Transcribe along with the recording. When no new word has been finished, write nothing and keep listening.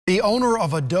The owner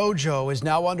of a dojo is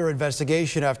now under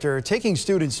investigation after taking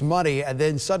students' money and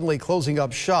then suddenly closing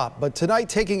up shop. But tonight,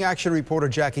 Taking Action reporter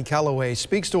Jackie Calloway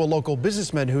speaks to a local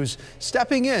businessman who's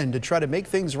stepping in to try to make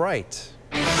things right.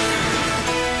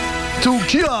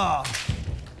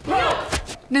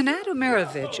 Nanad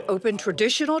Umarovich opened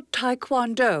traditional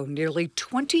Taekwondo nearly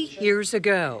 20 years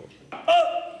ago.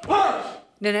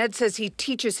 Nanad says he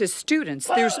teaches his students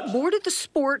there's more to the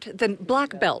sport than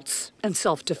black belts and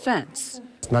self-defense.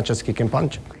 It's not just kick and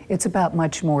punch. It's about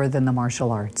much more than the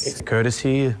martial arts. It's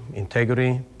courtesy,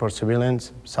 integrity,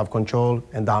 perseverance, self-control,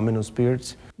 and dominant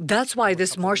spirits. That's why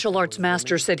this martial arts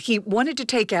master said he wanted to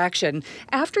take action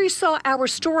after he saw our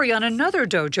story on another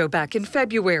dojo back in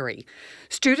February.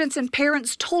 Students and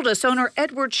parents told us owner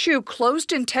Edward Shu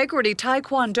closed Integrity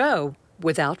Taekwondo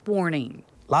without warning.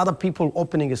 A lot of people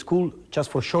opening a school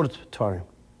just for short term,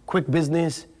 quick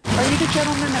business. Are you the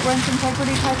gentleman that runs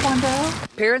Integrity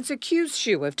Taekwondo? Parents accused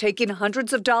Shu of taking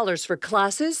hundreds of dollars for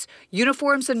classes,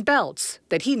 uniforms, and belts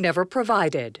that he never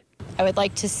provided. I would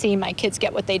like to see my kids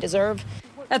get what they deserve.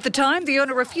 At the time, the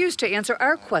owner refused to answer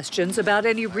our questions about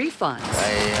any refunds. I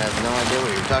have no idea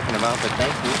what you're talking about, but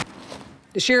thank you.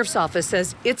 The sheriff's office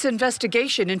says its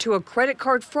investigation into a credit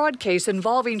card fraud case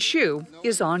involving Shu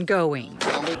is ongoing.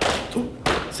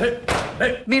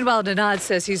 Meanwhile, Nanad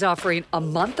says he's offering a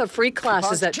month of free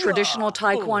classes at traditional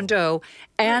Taekwondo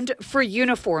and free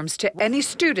uniforms to any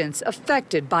students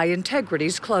affected by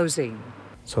Integrity's closing.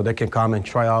 So they can come and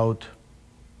try out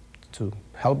to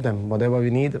help them. Whatever we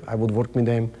need, I would work with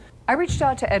them. I reached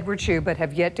out to Edward Shu, but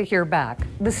have yet to hear back.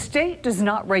 The state does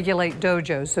not regulate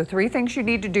dojos, so 3 things you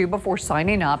need to do before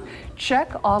signing up. Check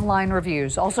online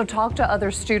reviews. Also talk to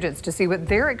other students to see what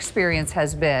their experience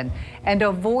has been. And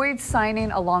avoid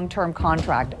signing a long-term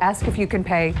contract. Ask if you can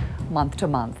pay month to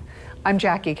month. I'm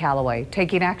Jackie Calloway,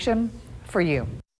 taking action for you.